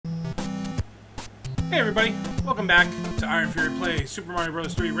Hey everybody, welcome back to IronFury Play Super Mario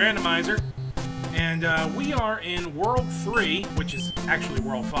Bros. 3 Randomizer. And we are in World 3, which is actually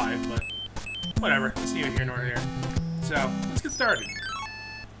World 5, but whatever, it's neither here nor there. So, let's get started.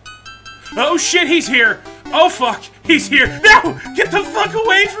 Oh shit, he's here! Oh fuck, he's here! No! Get the fuck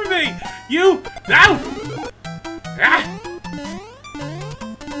away from me! You! No! Ah!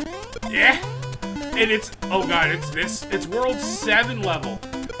 Yeah! And it's, oh god, it's World 7 level.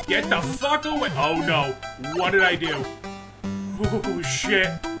 Get the fuck away! Oh no! What did I do? Oh shit!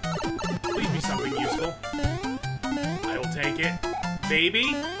 Please be something useful. I will take it,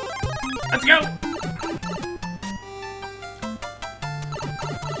 baby. Let's go!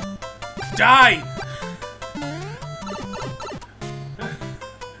 Die!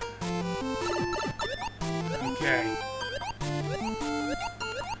 Okay.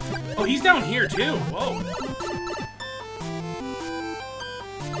 Oh, he's down here too. Whoa.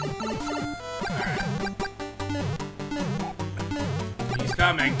 He's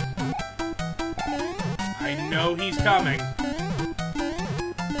coming. I know he's coming.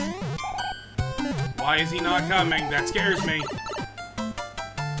 Why is he not coming? That scares me.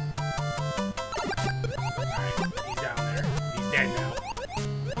 Alright, he's down there. He's dead now.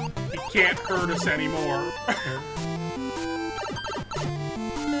 He can't hurt us anymore.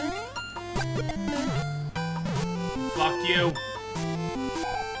 Fuck you.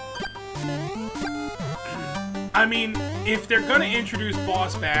 I mean, if they're gonna introduce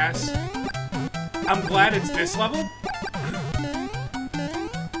Boss Bass, I'm glad it's this level.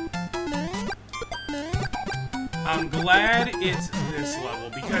 I'm glad it's this level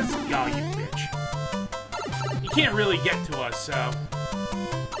because, y'all, you bitch. You can't really get to us, so.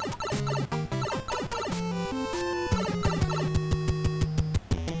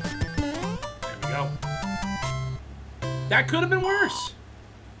 There we go. That could have been worse.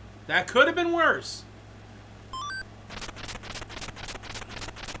 That could have been worse.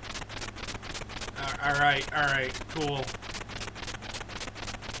 Alright, cool.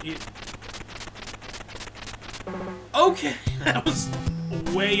 Okay, that was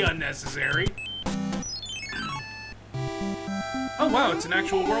way unnecessary. Oh wow, it's an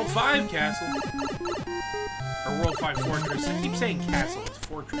actual World 5 castle. Or World 5 fortress. I keep saying castle, it's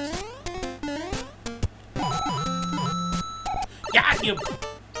fortress. Yeah, you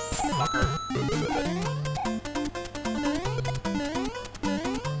fucker.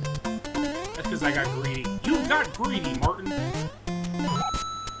 That's because I got greedy. You got greedy, Martin.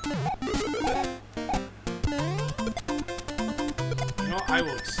 I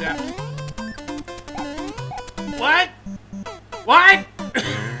will accept. What? What?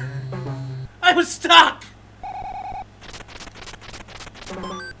 I was stuck!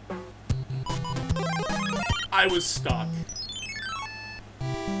 I was stuck.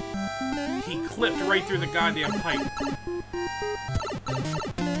 He clipped right through the goddamn pipe.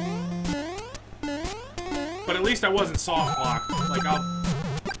 But at least I wasn't soft locked. Like,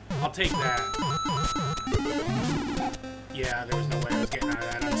 I'll take that. Yeah, there was no way I was getting out of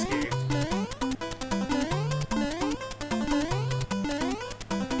that unscathed.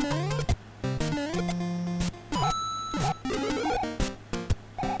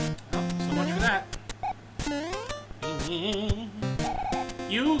 Oh, so much for that.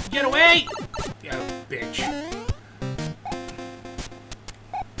 You get away! Yeah, bitch.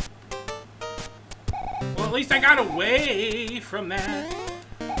 Well, at least I got away from that.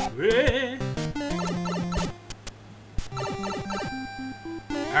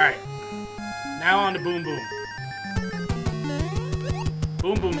 Alright. Now on to Boom Boom.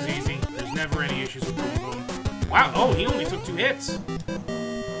 Boom Boom's easy. There's never any issues with Boom Boom. Wow, oh, he only took 2 hits.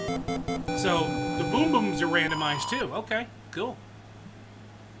 So, the Boom Booms are randomized too. Okay, cool.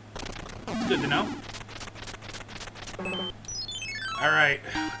 Good to know. Alright,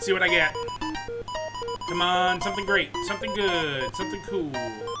 let's see what I get. Come on, something great, something good, something cool.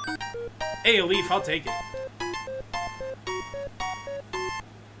 Hey, a leaf, I'll take it.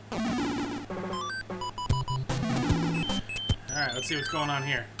 Alright, let's see what's going on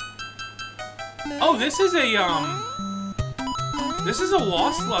here. Oh, this is a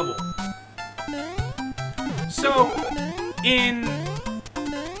lost level. So,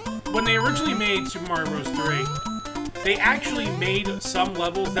 when they originally made Super Mario Bros. 3, they actually made some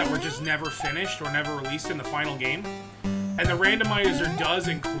levels that were just never finished or never released in the final game. And the randomizer does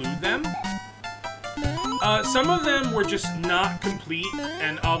include them. Some of them were just not complete,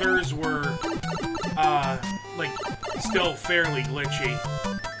 and others were, like, still fairly glitchy,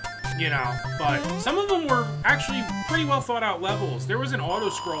 you know, but some of them were actually pretty well thought out levels. There was an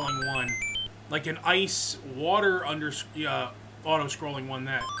auto-scrolling one, like an ice water auto-scrolling one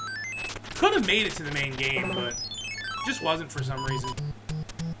that could have made it to the main game, but just wasn't for some reason.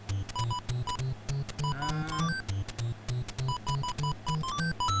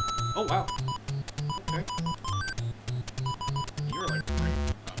 Oh, wow. Okay. You're like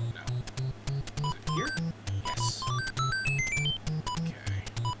right. Oh, no. Was it here? Yes. Okay.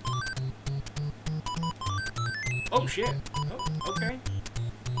 Oh, shit. Oh, okay.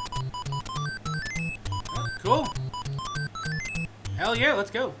 Oh, cool. Hell yeah, let's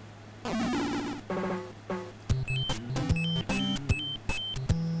go.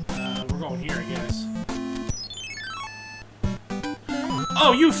 We're going here, I guess.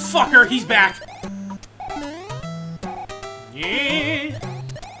 Oh, you fucker! He's back! Yeah!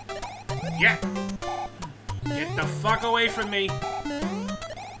 Yeah! Get the fuck away from me!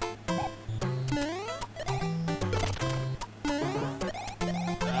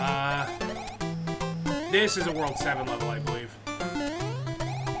 This is a World 7 level, I believe.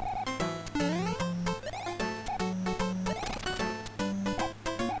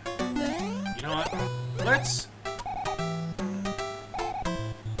 You know what? Let's...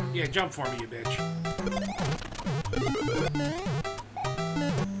 Yeah, jump for me, you bitch.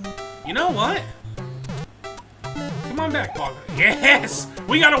 You know what? Come on back, Pog. Yes!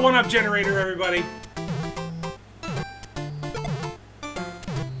 We got a 1-up generator, everybody.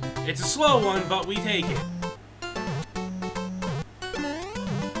 It's a slow one, but we take it.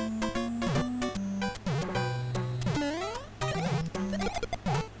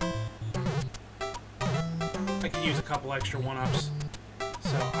 I could use a couple extra 1-ups.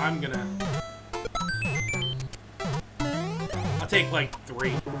 So I'm gonna... I'll take like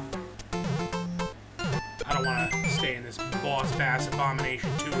 3. I don't want to stay in this boss bass abomination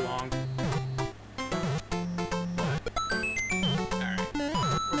too long. But, alright.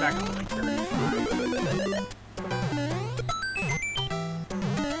 We're back up to like 35.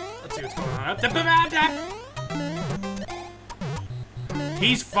 Let's see what's going on.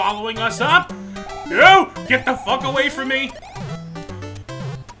 He's following us up! No! Get the fuck away from me!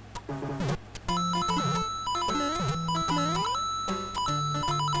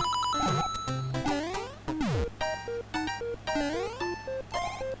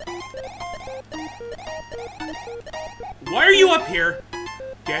 Why are you up here?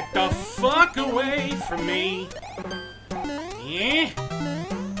 Get the fuck away from me. Yeah?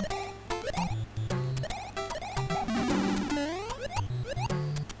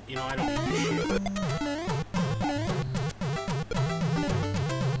 You know, I don't need this shit.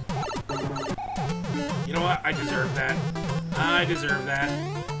 You know what? I deserve that. I deserve that.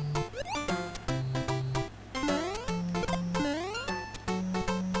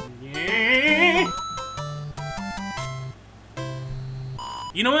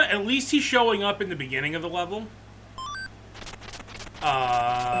 You know what? At least he's showing up in the beginning of the level.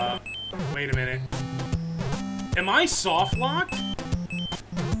 Wait a minute. Am I soft locked?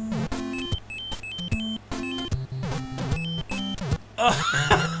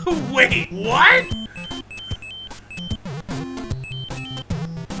 Wait, what?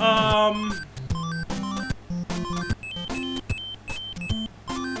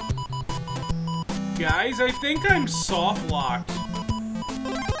 Guys, I think I'm soft locked.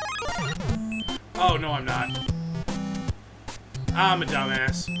 Oh, no, I'm not. I'm a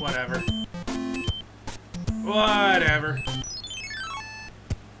dumbass. Whatever. Whatever.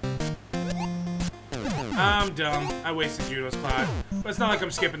 I'm dumb. I wasted Judo's pot. But it's not like I'm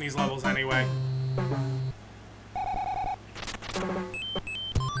skipping these levels anyway.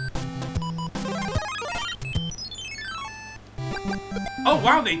 Oh,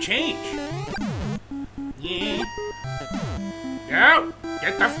 wow, they change. Yeah. No!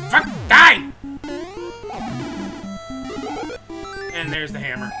 Get the fuck die! And there's the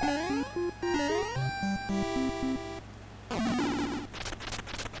hammer.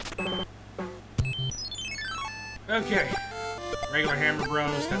 Okay. Regular hammer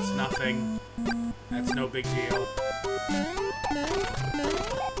bros, that's nothing. That's no big deal.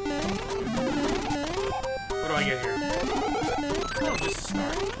 What do I get here? Oh, just a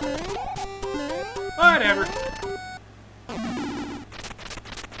start. Whatever.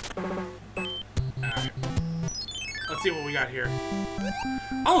 Alright. Let's see what we got here.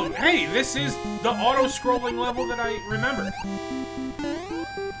 Oh, hey, this is the auto-scrolling level that I remember.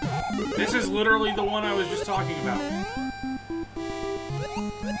 This is literally the one I was just talking about.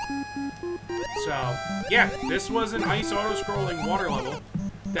 So, yeah, this was an ice auto-scrolling water level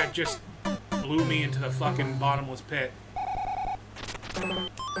that just blew me into the fucking bottomless pit.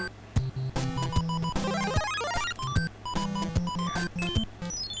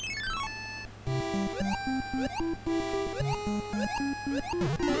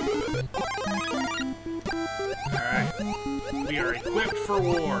 Alright. We are equipped for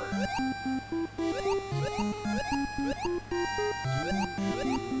war.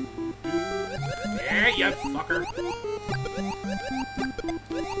 Yeah, you fucker.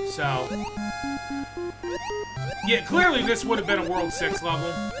 So. Yeah, clearly this would have been a World 6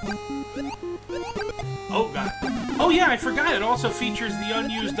 level. Oh, God. Oh, yeah, I forgot. It also features the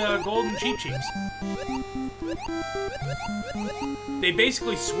unused golden Cheep Cheeps. They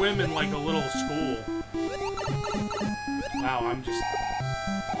basically swim in, like, a little school. Wow, I'm just...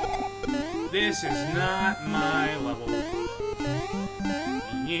 This is not my level.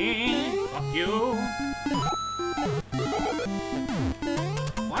 Yeah, fuck you.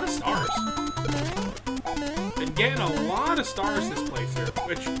 A lot of stars. Been getting a lot of stars this playthrough,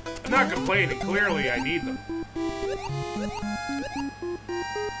 which I'm not complaining. Clearly, I need them. But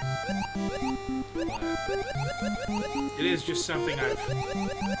it is just something I've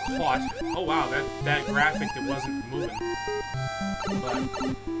caught. Oh wow, that graphic that wasn't moving. But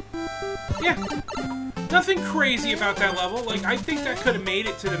yeah, nothing crazy about that level. Like, I think that could have made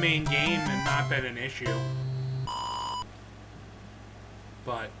it to the main game and not been an issue.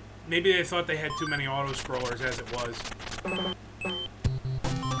 But maybe they thought they had too many auto-scrollers as it was.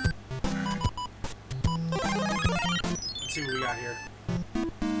 Let's see what we got here.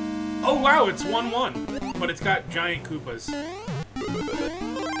 Oh wow, it's 1-1, but it's got giant Koopas.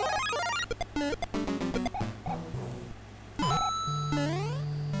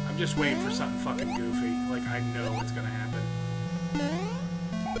 I'm just waiting for something fucking goofy. Like, I know what's gonna happen.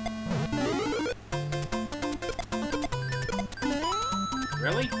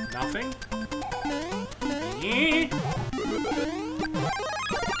 Really? Nothing? Yeah.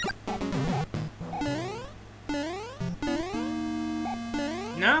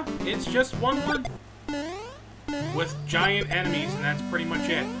 No, it's just 1-1 with giant enemies, and that's pretty much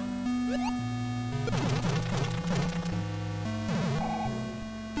it.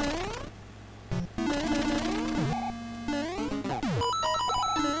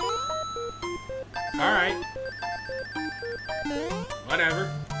 Alright.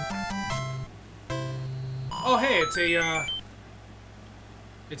 Whatever. Oh, hey,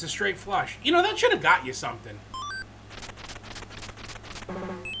 it's a straight flush. You know, that should have got you something.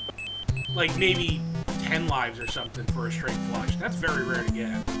 Like, maybe 10 lives or something for a straight flush. That's very rare to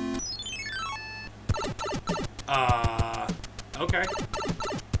get. Okay.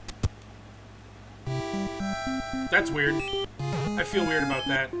 That's weird. I feel weird about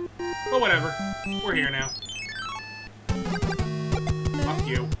that. But whatever. We're here now. Fuck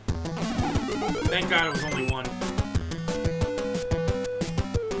you. Thank God it was only one.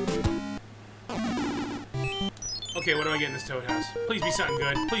 Okay, what do I get in this Toad House? Please be something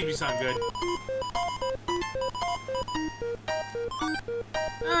good. Please be something good.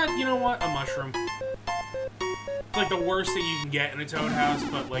 You know what? A mushroom. It's like the worst thing you can get in a Toad House,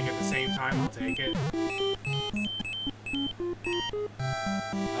 but like at the same time, I'll take it.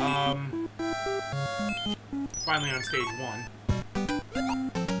 Finally on stage 1.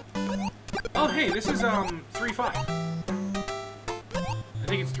 Oh, hey, this is 3-5. I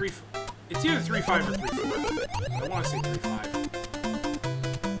think it's 3. It's either 3-5 or 3-4. I want to say 3-5.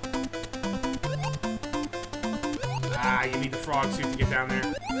 Ah, you need the frog suit to get down there.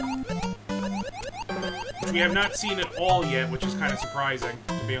 Which we have not seen at all yet, which is kind of surprising,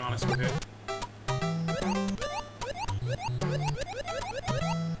 to be honest with it.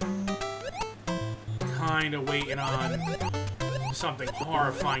 Kind of waiting on something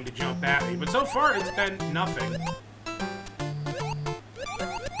horrifying to jump at me, but so far it's been nothing.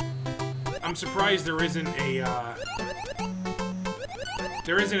 I'm surprised there isn't an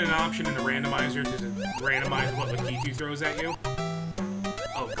option in the randomizer to randomize what Lakitu throws at you.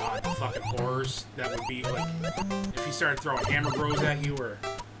 Oh god, the fucking horrors that would be, like, if he started throwing hammer bros at you, or,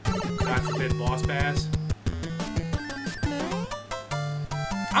 God forbid, boss bass.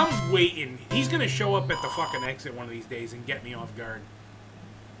 I'm waiting. He's gonna show up at the fucking exit one of these days and get me off guard.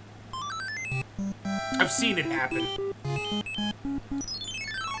 I've seen it happen.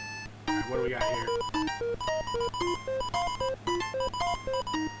 Alright, what do we got here?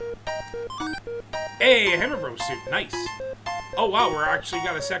 Hey, a hammer bro suit. Nice. Oh wow, we're actually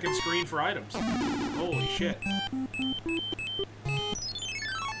got a second screen for items. Holy shit.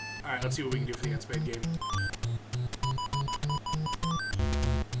 Alright, let's see what we can do for the Unspade game.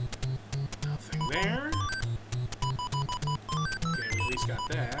 Nothing there. Okay, we at least got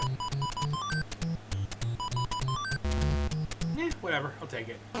that. Whatever, I'll take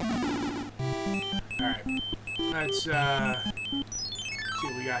it. Alright. Let's, see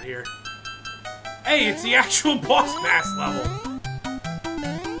what we got here. Hey, it's the actual boss pass level!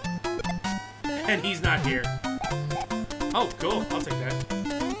 And he's not here. Oh, cool. I'll take that.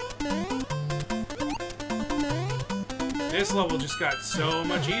 This level just got so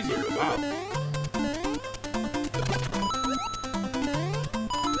much easier. Wow.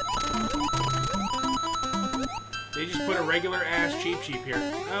 They just put a regular-ass Cheep Cheep here.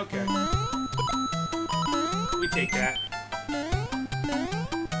 Okay. We take that.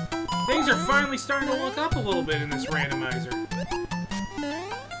 Things are finally starting to look up a little bit in this randomizer.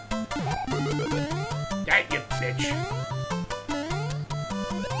 That you bitch.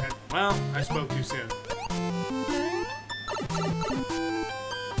 Well, I spoke too soon.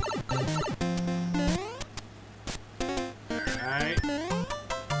 Alright.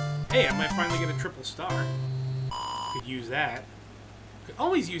 Hey, I might finally get a triple star. Could use that. Could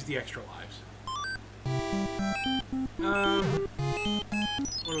always use the extra lives.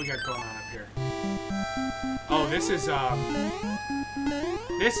 What do we got going on up here? Oh, this is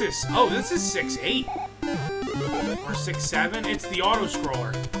 6-8. Or 6-7. It's the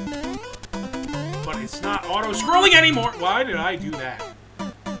auto-scroller. But it's not auto-scrolling anymore! Why did I do that?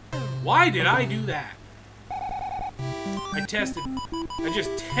 Why did I do that? I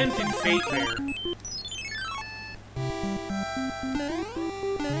just tempted fate there.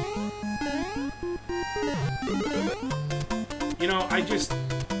 You know, I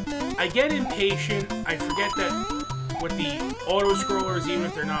get impatient. I forget that with the auto-scrollers, even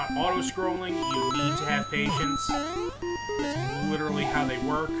if they're not auto-scrolling, you need to have patience. It's literally how they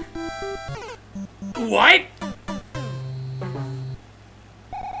work. What?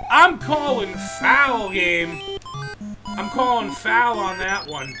 I'm calling foul, game. I'm calling foul on that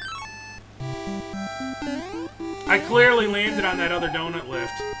one. I clearly landed on that other donut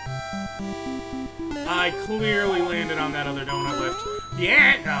lift. I clearly landed on that other donut lift.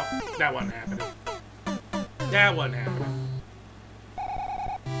 Yeah, no, that wasn't happening. That wasn't happening.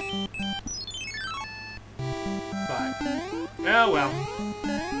 But, oh well.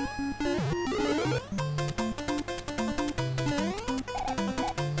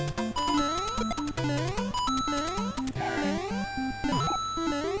 Alright.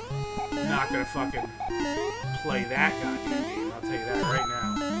 Not gonna fucking play that goddamn game, I'll tell you that right now.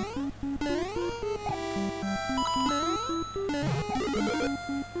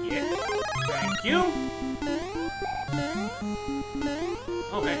 Yeah. Thank you.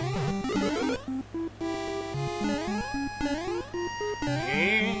 Oh, hey.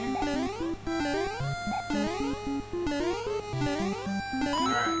 Yeah.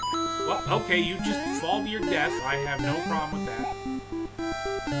 Alright. Well, okay, you just fall to your death. I have no problem with that.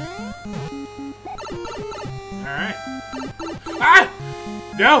 Alright. Ah!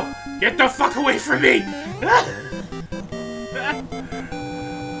 No! Get the fuck away from me!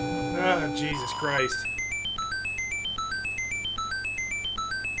 Oh, Jesus Christ.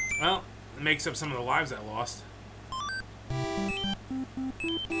 Well, it makes up some of the lives I lost.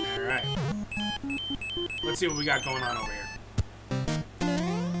 Alright. Let's see what we got going on over here.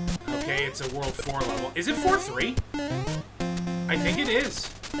 Okay, it's a World 4 level. Is it 4-3? I think it is.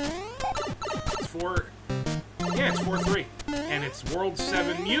 It's 4... Yeah, it's 4-3. And it's World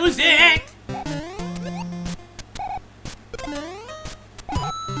 7 music!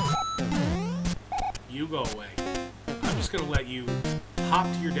 You go away. I'm just gonna let you hop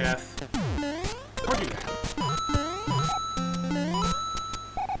to your death. Or do that.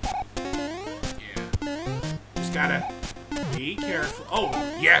 Yeah. Just gotta be careful. Oh,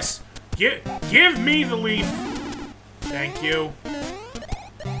 yes! Give me the leaf! Thank you.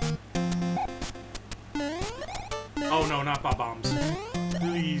 Oh no, not bob-bombs.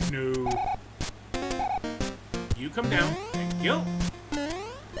 Please, no. You come down. Thank you.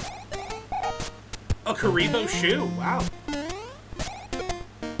 A Karibo shoe. Wow.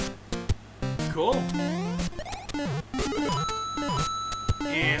 Cool.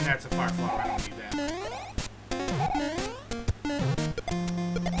 And that's a fire flower. I don't need that.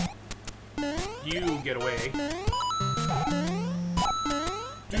 You get away.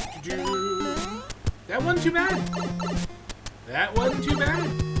 That wasn't too bad. That wasn't too bad.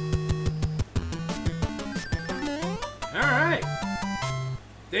 Alright.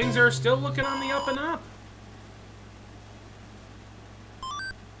 Things are still looking on the up and up.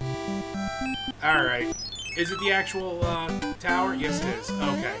 Alright. Is it the actual tower? Yes, it is.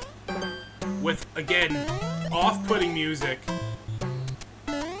 Okay. With, again, off-putting music.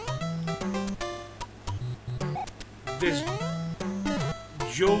 This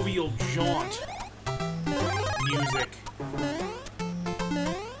jovial jaunt music.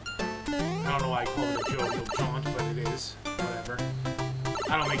 I don't know why I call it a jovial jaunt, but it is. Whatever.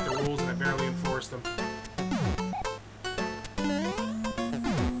 I don't make the rules and I barely enforce them.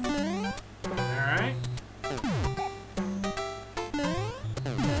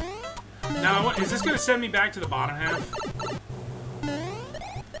 Now, is this gonna send me back to the bottom half?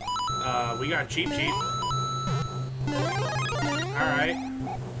 We got Cheep. Alright.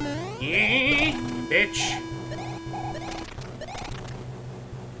 Yeah, bitch.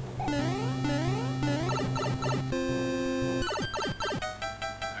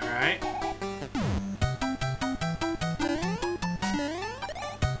 Alright.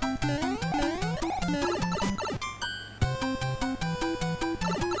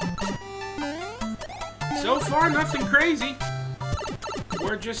 So far, nothing crazy.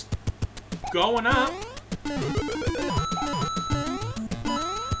 We're just going up.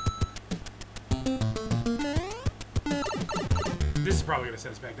 This is probably gonna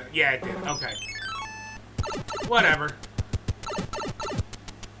send us back down. Yeah, it did. Okay. Whatever.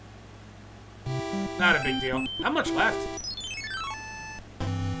 Not a big deal. How much left?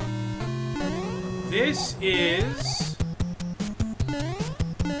 This is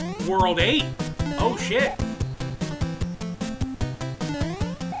World 8. Oh, shit.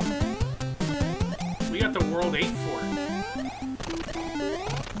 We got the World 8 for it.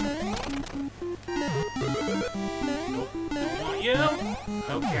 Nope. Don't want you.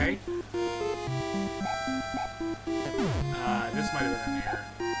 Okay. This might have been in here.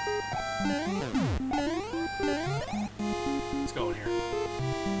 Let's go in here.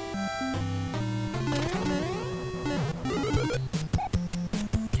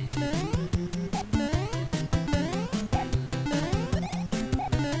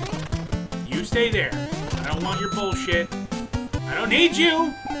 You stay there. I don't want your bullshit. I don't need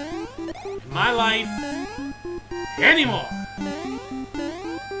you in my life anymore.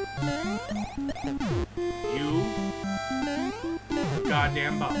 You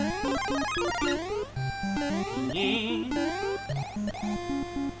goddamn bum. Yeah.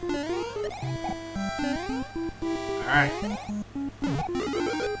 Alright.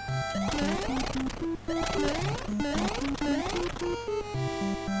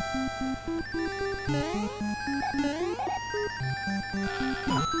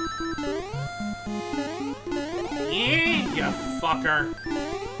 Yeah, you fucker.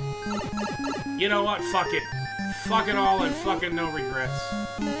 You know what? Fuck it. Fuck it all and fucking no regrets.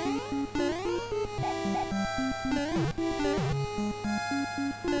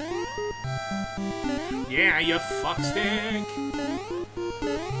 Yeah, you fuckstick.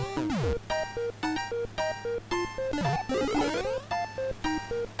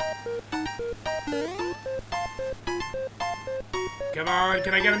 Come on,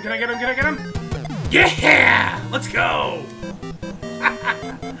 can I get him? Can I get him? Can I get him? Yeah! Let's go!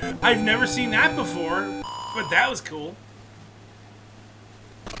 I've never seen that before, but that was cool.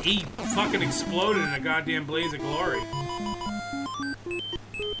 He fucking exploded in a goddamn blaze of glory.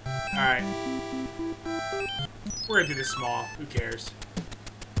 Alright. We're gonna do this small. Who cares?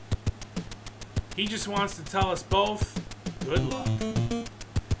 He just wants to tell us both, good luck.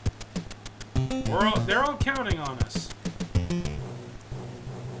 They're all counting on us.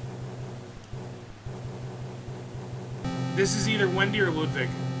 This is either Wendy or Ludwig.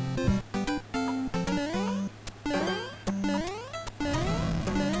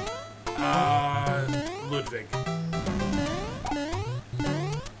 Ludwig.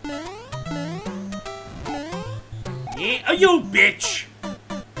 Yeah, oh, you bitch!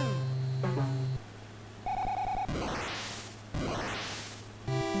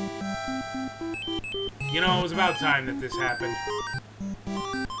 You know, it was about time that this happened.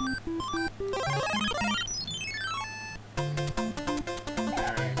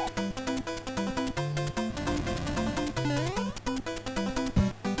 Alright.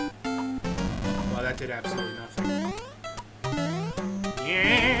 Well, that did absolutely nothing.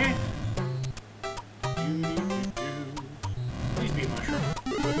 Yeah! Please be a mushroom.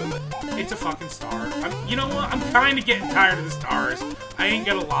 It's a fucking star. You know what? I'm kind of getting tired of the stars. I ain't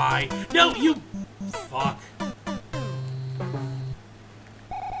gonna lie. No, you... Fuck.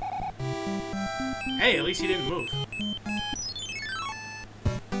 Hey, at least he didn't move.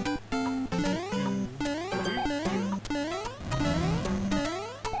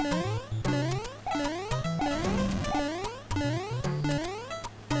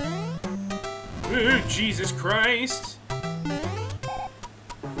 Ooh, Jesus Christ.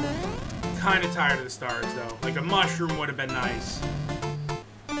 Kinda tired of the stars, though. Like, a mushroom would have been nice.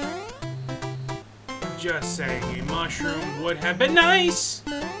 Just saying, a mushroom would have been nice!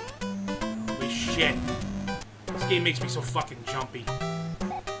 Holy shit. This game makes me so fucking jumpy.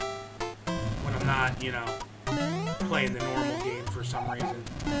 When I'm not, you know, playing the normal game for some reason.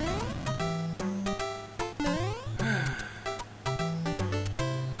 I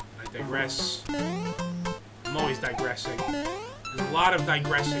digress. I'm always digressing. There's a lot of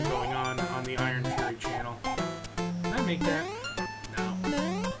digressing going on the IronFury channel. Can I make that? No.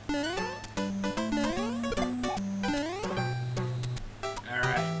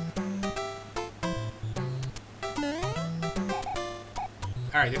 Alright.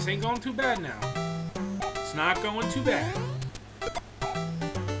 Alright, this ain't going too bad now. It's not going too bad.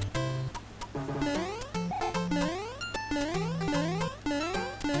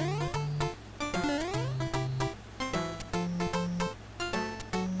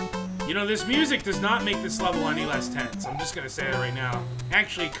 You know, this music does not make this level any less tense. I'm just gonna say it right now.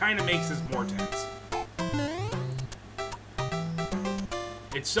 Actually, it kind of makes this more tense.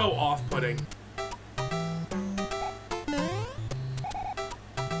 It's so off-putting.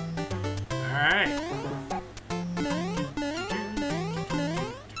 Alright.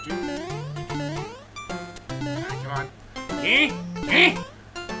 Come on.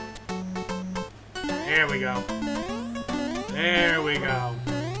 There we go. There we go.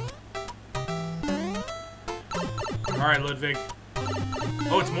 Alright, Ludwig.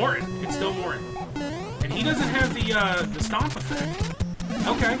 Oh, it's Morton. It's still Morton. And he doesn't have the stomp effect.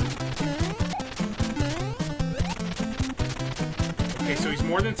 Okay. Okay, so he's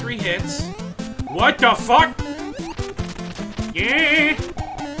more than 3 hits. What the fuck? Yeah!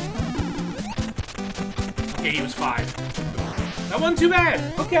 Okay, he was 5. That wasn't too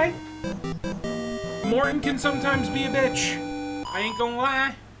bad. Okay. Morton can sometimes be a bitch. I ain't gonna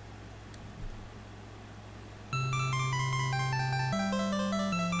lie.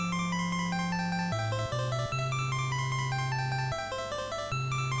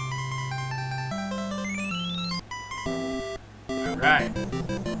 Right.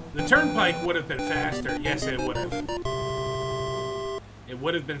 The turnpike would have been faster. Yes, it would have. It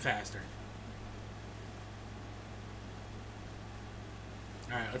would have been faster.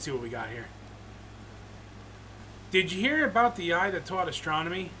 Alright, let's see what we got here. Did you hear about the eye that taught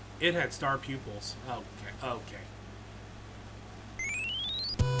astronomy? It had star pupils. Okay, okay.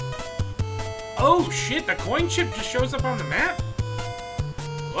 Oh, shit, the coin chip just shows up on the map?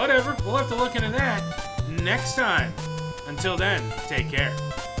 Whatever, we'll have to look into that next time. Until then, take care.